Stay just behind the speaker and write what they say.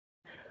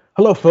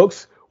Hello,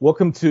 folks.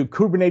 Welcome to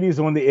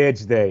Kubernetes on the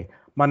Edge Day.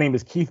 My name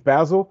is Keith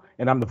Basil,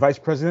 and I'm the Vice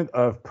President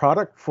of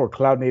Product for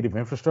Cloud Native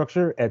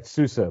Infrastructure at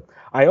SUSE.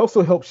 I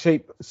also help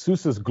shape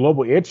SUSE's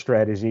global Edge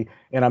strategy,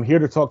 and I'm here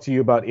to talk to you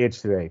about Edge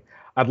today.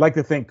 I'd like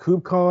to thank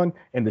KubeCon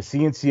and the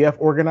CNCF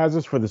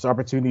organizers for this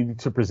opportunity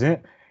to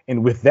present.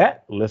 And with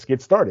that, let's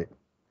get started.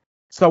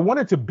 So I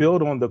wanted to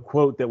build on the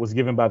quote that was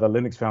given by the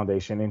Linux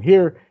Foundation. And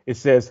here it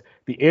says,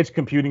 the edge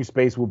computing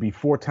space will be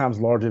 4 times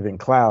larger than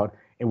cloud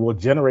and will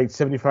generate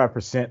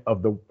 75%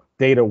 of the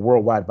data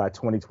worldwide by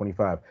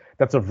 2025.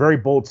 That's a very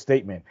bold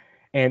statement.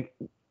 And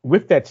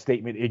with that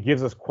statement, it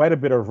gives us quite a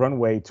bit of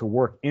runway to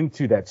work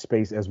into that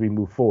space as we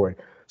move forward.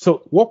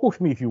 So walk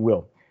with me, if you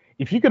will.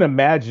 If you can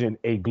imagine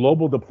a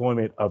global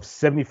deployment of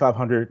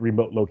 7,500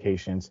 remote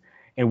locations,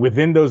 and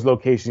within those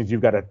locations, you've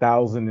got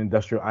 1,000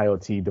 industrial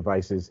IoT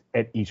devices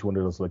at each one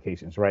of those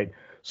locations, right?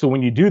 So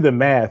when you do the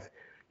math,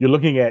 you're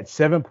looking at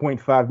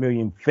 7.5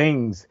 million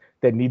things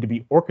that need to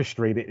be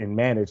orchestrated and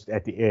managed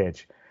at the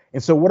edge.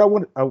 And so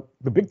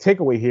the big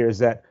takeaway here is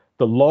that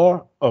the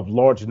law of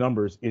large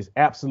numbers is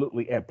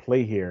absolutely at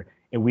play here,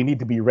 and we need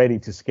to be ready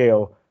to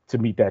scale to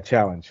meet that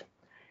challenge.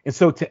 And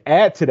so to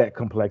add to that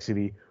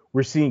complexity,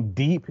 we're seeing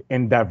deep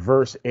and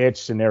diverse edge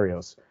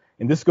scenarios.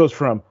 And this goes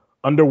from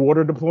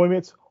underwater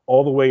deployments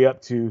all the way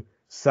up to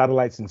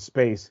satellites in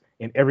space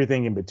and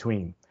everything in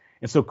between.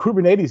 And so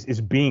Kubernetes is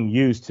being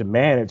used to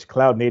manage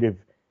cloud native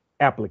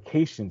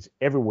applications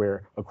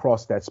everywhere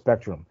across that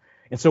spectrum.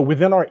 And so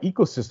within our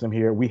ecosystem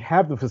here, we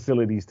have the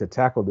facilities to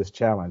tackle this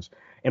challenge.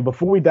 And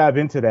before we dive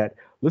into that,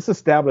 let's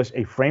establish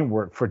a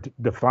framework for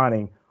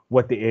defining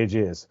what the edge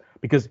is,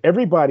 because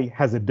everybody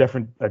has a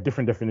different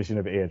definition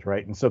of edge,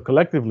 right? And so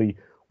collectively,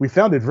 we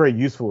found it very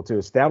useful to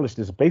establish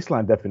this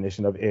baseline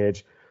definition of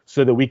edge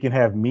so that we can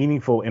have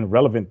meaningful and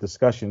relevant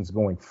discussions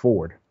going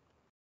forward.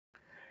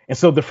 And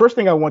so the first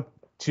thing I want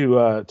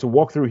to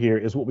walk through here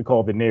is what we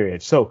call the near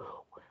edge. So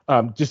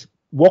just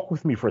walk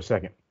with me for a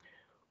second.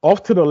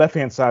 Off to the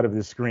left-hand side of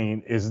the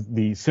screen is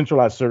the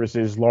centralized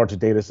services, large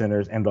data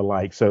centers, and the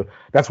like. So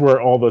that's where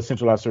all the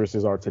centralized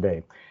services are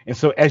today. And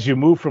so as you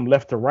move from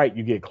left to right,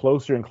 you get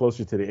closer and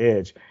closer to the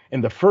edge.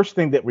 And the first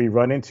thing that we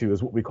run into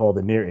is what we call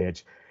the near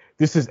edge.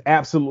 This is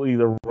absolutely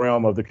the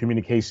realm of the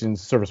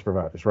communications service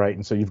providers, right?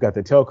 And so you've got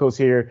the telcos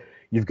here,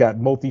 you've got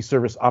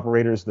multi-service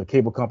operators, the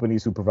cable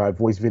companies who provide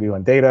voice, video,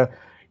 and data.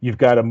 You've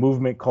got a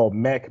movement called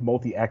MEC,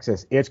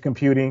 multi-access edge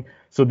computing.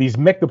 So these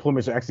MEC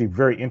deployments are actually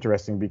very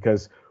interesting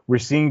because we're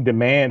seeing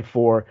demand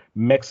for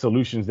MEC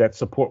solutions that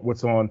support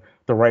what's on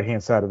the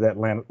right-hand side of that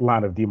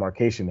line of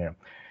demarcation there.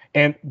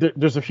 And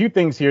there's a few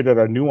things here that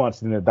are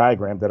nuanced in the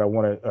diagram that I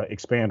want to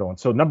expand on.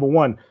 So number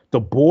one, the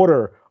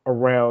border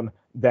around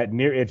that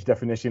near edge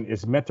definition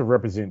is meant to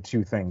represent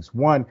two things.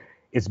 One,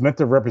 it's meant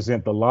to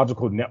represent the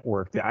logical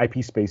network, the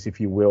IP space, if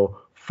you will,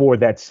 for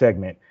that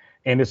segment.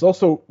 And it's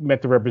also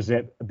meant to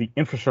represent the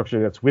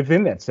infrastructure that's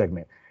within that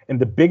segment. And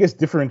the biggest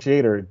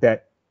differentiator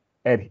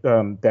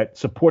that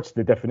supports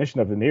the definition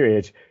of the near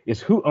edge is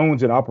who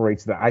owns and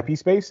operates the IP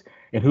space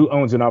and who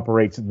owns and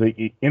operates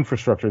the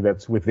infrastructure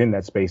that's within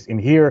that space. And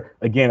here,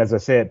 again, as I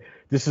said,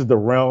 this is the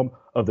realm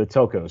of the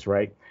telcos,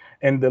 right?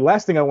 And the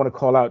last thing I want to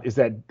call out is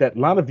that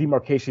line of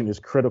demarcation is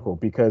critical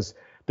because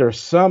there are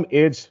some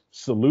edge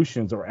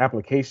solutions or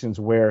applications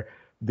where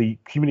the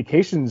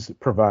communications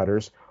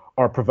providers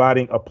are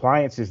providing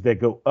appliances that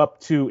go up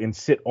to and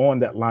sit on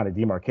that line of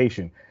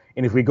demarcation.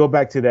 And if we go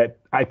back to that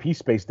IP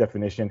space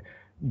definition,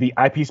 the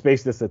IP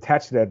space that's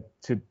attached to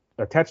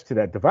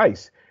that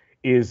device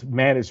is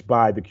managed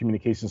by the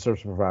communication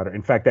service provider.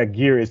 In fact, that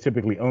gear is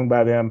typically owned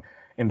by them,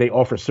 and they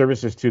offer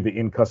services to the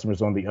end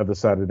customers on the other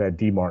side of that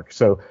demarc.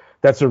 So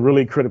that's a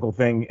really critical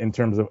thing in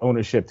terms of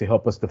ownership to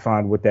help us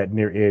define what that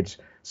near edge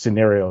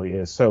scenario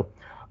is. So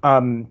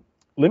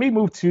let me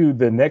move to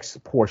the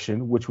next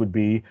portion, which would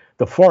be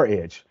the far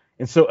edge.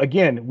 And so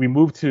again, we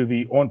move to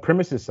the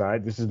on-premises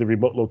side. This is the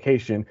remote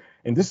location,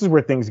 and this is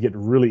where things get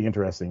really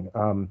interesting.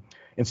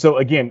 And so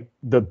again,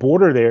 the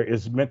border there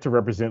is meant to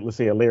represent, let's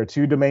say, a layer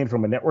 2 domain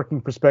from a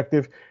networking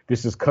perspective.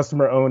 This is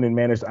customer owned and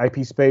managed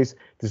IP space.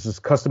 This is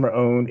customer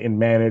owned and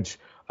managed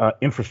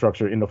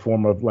infrastructure in the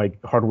form of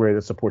like hardware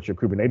that supports your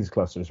Kubernetes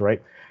clusters,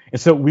 right? And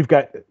so we've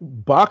got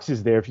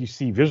boxes there. If you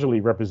see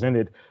visually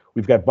represented,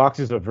 we've got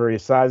boxes of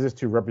various sizes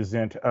to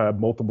represent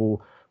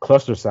multiple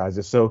cluster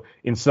sizes. So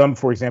in some,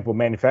 for example,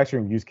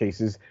 manufacturing use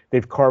cases,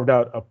 they've carved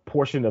out a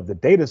portion of the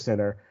data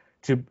center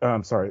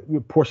a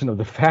portion of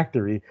the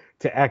factory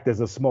to act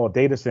as a small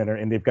data center,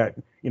 and they've got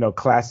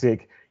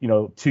classic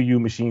 2U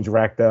machines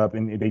racked up,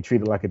 and they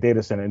treat it like a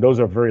data center. And those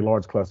are very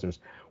large clusters.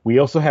 We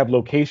also have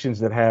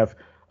locations that have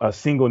a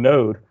single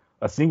node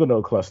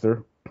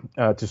cluster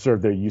to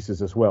serve their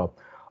uses as well.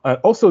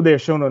 Also, they're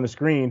shown on the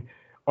screen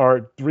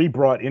are 3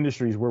 broad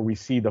industries where we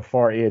see the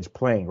far edge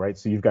playing, right?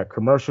 So you've got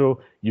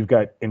commercial, you've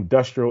got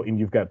industrial, and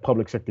you've got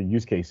public sector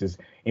use cases.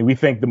 And we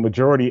think the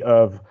majority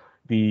of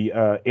the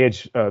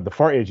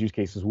far edge use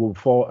cases will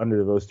fall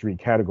under those 3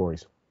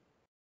 categories.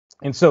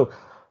 And so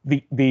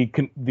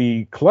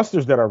the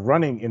clusters that are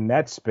running in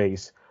that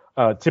space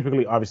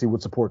typically, obviously,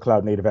 would support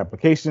cloud native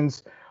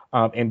applications.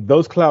 And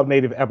those cloud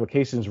native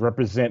applications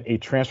represent a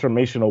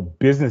transformational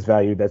business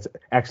value that's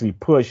actually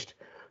pushed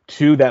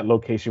to that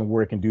location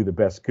where it can do the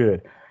best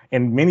good.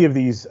 And many of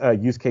these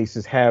use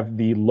cases have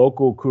the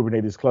local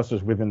Kubernetes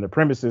clusters within the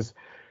premises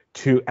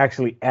to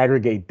actually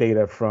aggregate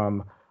data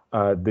from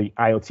the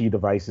IoT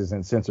devices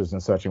and sensors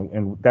and such.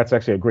 And that's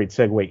actually a great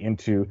segue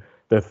into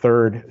the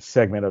third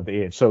segment of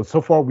the edge. So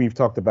far we've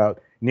talked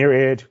about near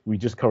edge, we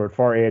just covered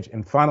far edge,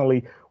 and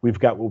finally we've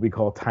got what we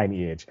call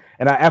tiny edge.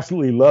 And I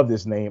absolutely love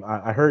this name.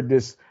 I heard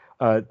this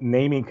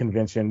naming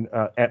convention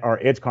at our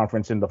Edge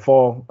conference in the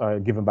fall,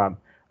 given by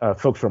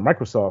folks from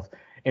Microsoft.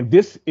 And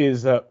this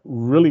is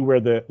really where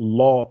the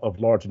law of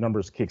large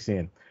numbers kicks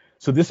in.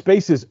 So this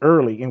space is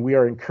early, and we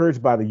are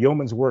encouraged by the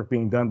yeoman's work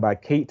being done by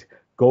Kate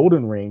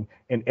Goldenring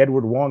and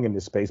Edward Wong in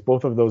this space.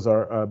 Both of those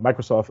are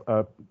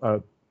Microsoft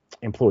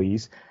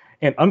employees.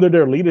 And under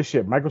their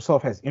leadership,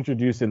 Microsoft has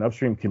introduced an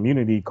upstream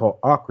community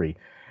called Ocri.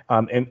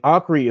 And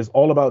Ocri is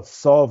all about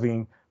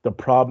solving the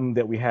problem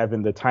that we have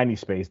in the tiny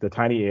space, the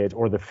tiny edge,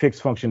 or the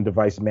fixed function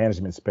device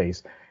management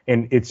space.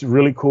 And it's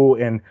really cool.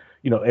 And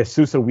as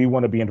SUSE, we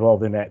want to be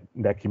involved in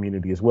that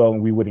community as well.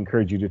 And we would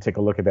encourage you to take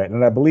a look at that.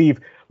 And I believe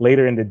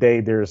later in the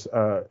day,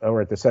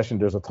 or at the session,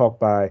 there's a talk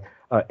by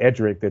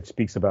Edric that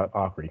speaks about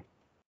Ocri.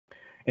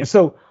 And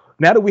so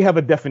now that we have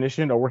a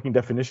definition, a working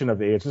definition of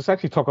the edge, let's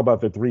actually talk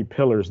about the three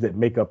pillars that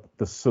make up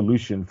the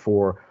solution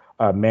for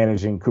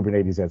managing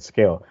Kubernetes at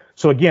scale.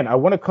 So again, I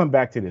want to come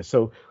back to this.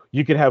 So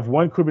you could have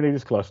one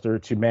Kubernetes cluster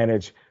to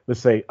manage, let's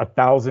say,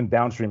 1,000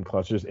 downstream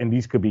clusters, and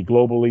these could be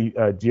globally,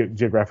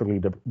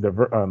 geographically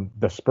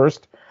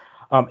dispersed.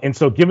 And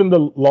so given the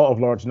law of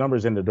large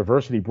numbers and the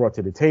diversity brought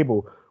to the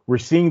table, we're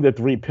seeing the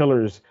three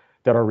pillars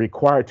that are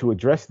required to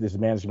address this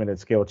management at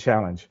scale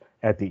challenge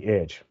at the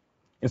edge.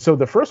 And so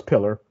the first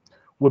pillar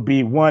would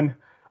be one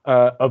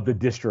of the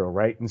distro,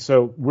 right? And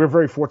so we're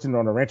very fortunate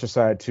on the Rancher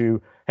side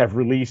to have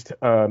released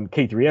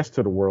K3S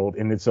to the world,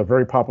 and it's a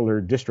very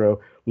popular distro.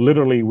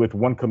 Literally with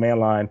one command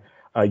line,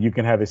 you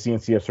can have a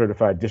CNCF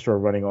certified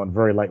distro running on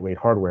very lightweight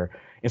hardware.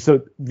 And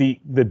so the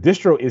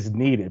distro is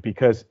needed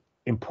because,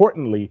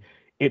 importantly,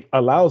 it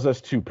allows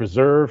us to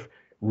preserve,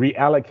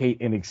 reallocate,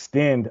 and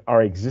extend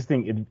our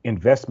existing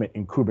investment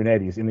in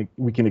Kubernetes. And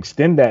we can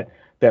extend that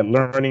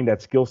learning,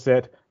 that skill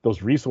set,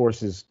 those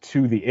resources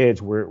to the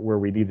edge where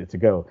we need it to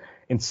go.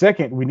 And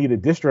second, we need a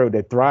distro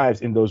that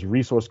thrives in those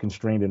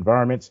resource-constrained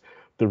environments,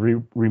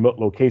 the remote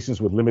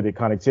locations with limited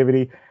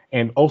connectivity,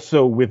 and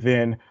also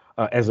within,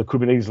 as a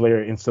Kubernetes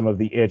layer in some of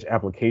the edge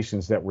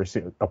applications that we're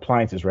seeing,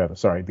 appliances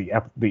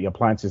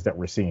that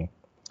we're seeing.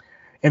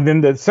 And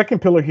then the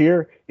second pillar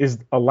here is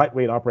a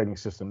lightweight operating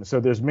system. So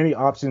there's many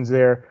options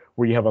there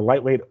where you have a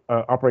lightweight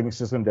operating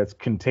system that's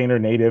container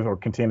native or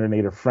container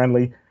native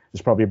friendly.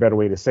 Is probably a better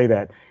way to say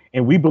that.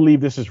 And we believe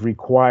this is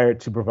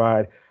required to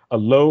provide a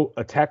low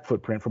attack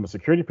footprint from a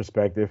security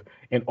perspective,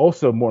 and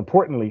also, more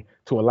importantly,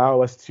 to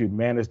allow us to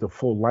manage the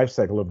full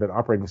lifecycle of that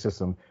operating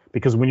system.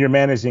 Because when you're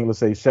managing, let's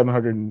say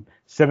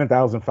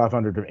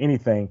 7,500 or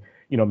anything,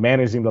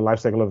 managing the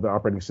lifecycle of the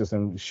operating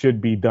system should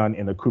be done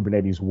in a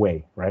Kubernetes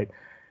way, right?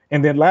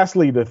 And then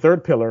lastly, the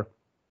third pillar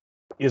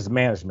is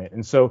management.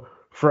 And so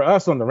for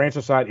us on the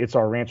Rancher side, it's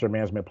our Rancher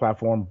management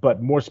platform,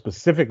 but more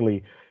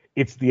specifically,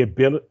 it's the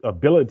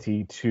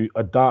ability to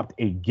adopt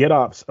a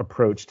GitOps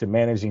approach to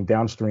managing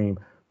downstream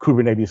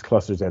Kubernetes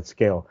clusters at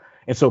scale.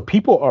 And so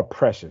people are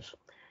precious.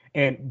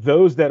 And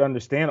those that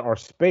understand our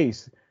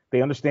space,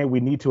 they understand we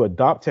need to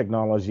adopt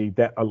technology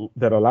that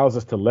allows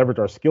us to leverage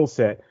our skill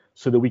set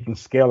so that we can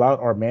scale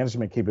out our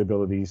management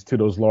capabilities to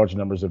those large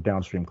numbers of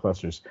downstream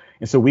clusters.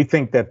 And so we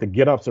think that the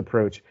GitOps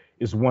approach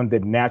is one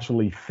that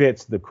naturally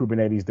fits the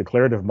Kubernetes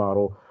declarative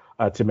model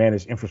to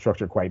manage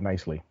infrastructure quite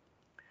nicely.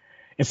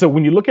 And so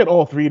when you look at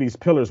all three of these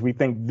pillars, we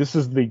think this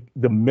is the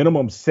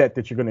minimum set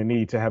that you're going to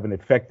need to have an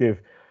effective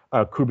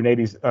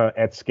Kubernetes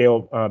at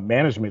scale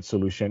management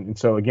solution. And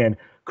so again,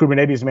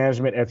 Kubernetes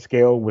management at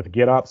scale with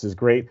GitOps is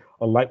great.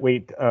 A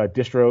lightweight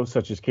distro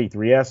such as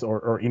K3S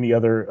or any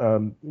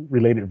other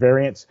related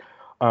variants,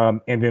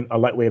 and then a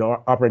lightweight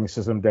operating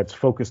system that's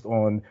focused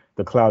on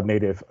the cloud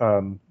native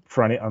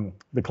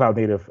the cloud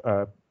native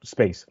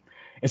space.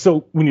 And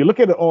so when you look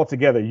at it all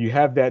together, you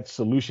have that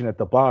solution at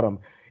the bottom.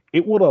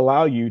 It will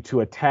allow you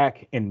to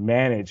attack and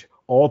manage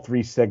all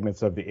three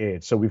segments of the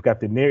edge. So we've got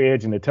the near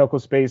edge in the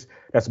telco space.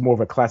 That's more of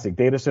a classic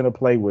data center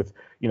play with,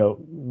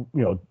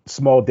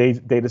 small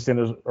data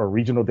centers or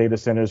regional data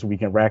centers. We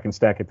can rack and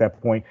stack at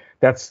that point.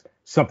 That's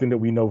something that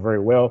we know very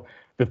well.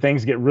 The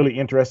things get really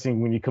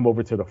interesting when you come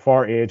over to the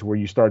far edge where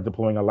you start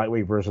deploying a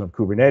lightweight version of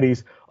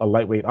Kubernetes, a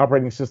lightweight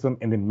operating system,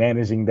 and then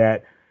managing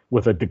that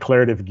with a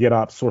declarative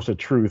GitOps source of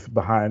truth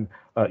behind,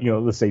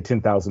 let's say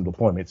 10,000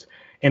 deployments.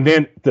 And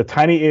then the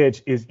tiny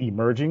edge is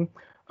emerging.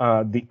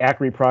 The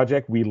Acri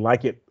project, we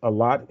like it a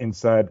lot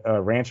inside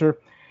Rancher,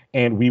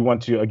 and we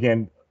want to,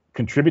 again,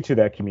 contribute to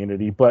that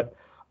community, but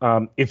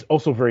it's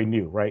also very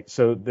new, right?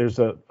 So there's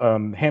a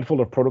handful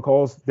of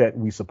protocols that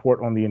we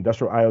support on the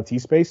industrial IoT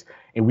space,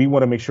 and we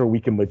want to make sure we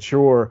can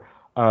mature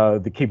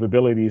the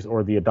capabilities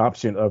or the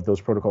adoption of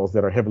those protocols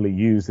that are heavily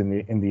used in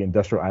the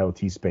industrial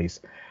IoT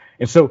space.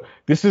 And so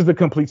this is the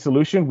complete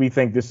solution. We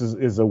think this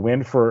is a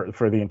win for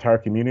the entire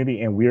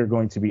community, and we are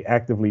going to be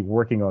actively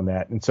working on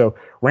that. And so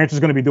Ranch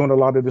is going to be doing a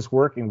lot of this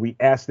work, and we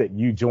ask that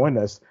you join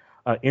us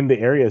in the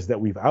areas that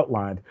we've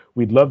outlined.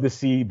 We'd love to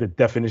see the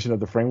definition of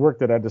the framework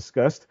that I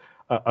discussed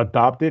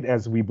adopted,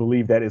 as we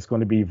believe that it's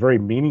going to be very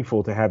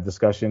meaningful to have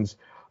discussions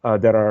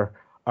that are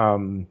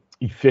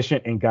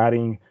efficient in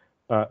guiding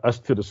us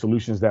to the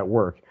solutions that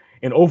work.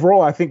 And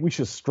overall, I think we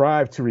should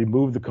strive to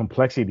remove the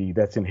complexity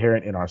that's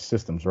inherent in our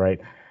systems,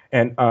 right?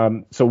 And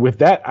so with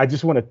that, I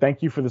just want to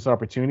thank you for this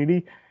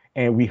opportunity,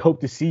 and we hope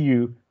to see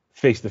you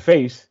face to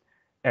face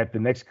at the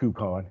next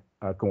KubeCon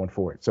going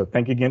forward. So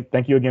thank you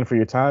again for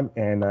your time,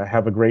 and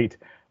have a great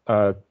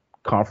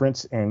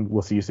conference, and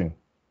we'll see you soon.